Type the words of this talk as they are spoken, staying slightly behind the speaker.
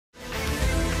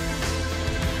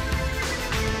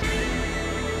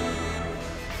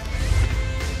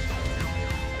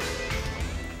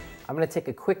I'm going to take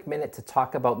a quick minute to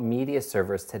talk about media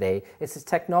servers today. It's this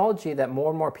technology that more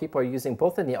and more people are using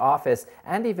both in the office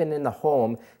and even in the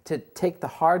home to take the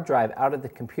hard drive out of the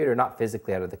computer, not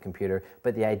physically out of the computer,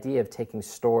 but the idea of taking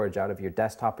storage out of your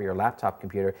desktop or your laptop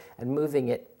computer and moving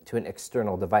it to an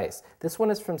external device. This one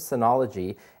is from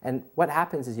Synology, and what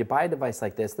happens is you buy a device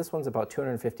like this. This one's about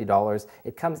 $250.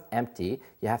 It comes empty.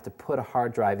 You have to put a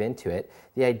hard drive into it.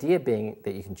 The idea being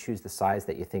that you can choose the size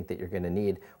that you think that you're going to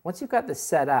need. Once you've got this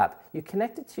set up, you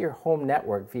connect it to your home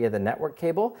network via the network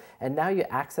cable, and now you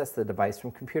access the device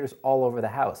from computers all over the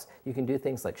house. You can do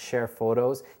things like share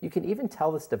photos. You can even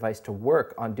tell this device to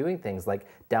work on doing things like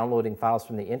downloading files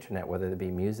from the internet, whether it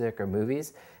be music or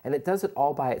movies, and it does it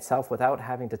all by itself without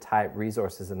having to tie up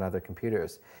resources in other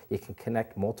computers. You can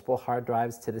connect multiple hard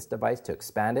drives to this device to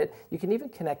expand it. You can even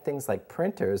connect things like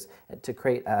printers to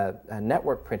create a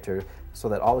network printer so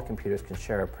that all the computers can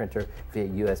share a printer via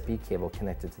USB cable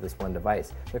connected to this one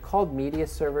device. They're called media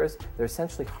servers. They're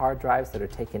essentially hard drives that are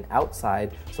taken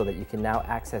outside so that you can now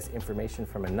access information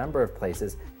from a number of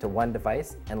places to one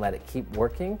device and let it keep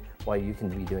working while you can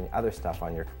be doing other stuff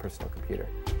on your personal computer.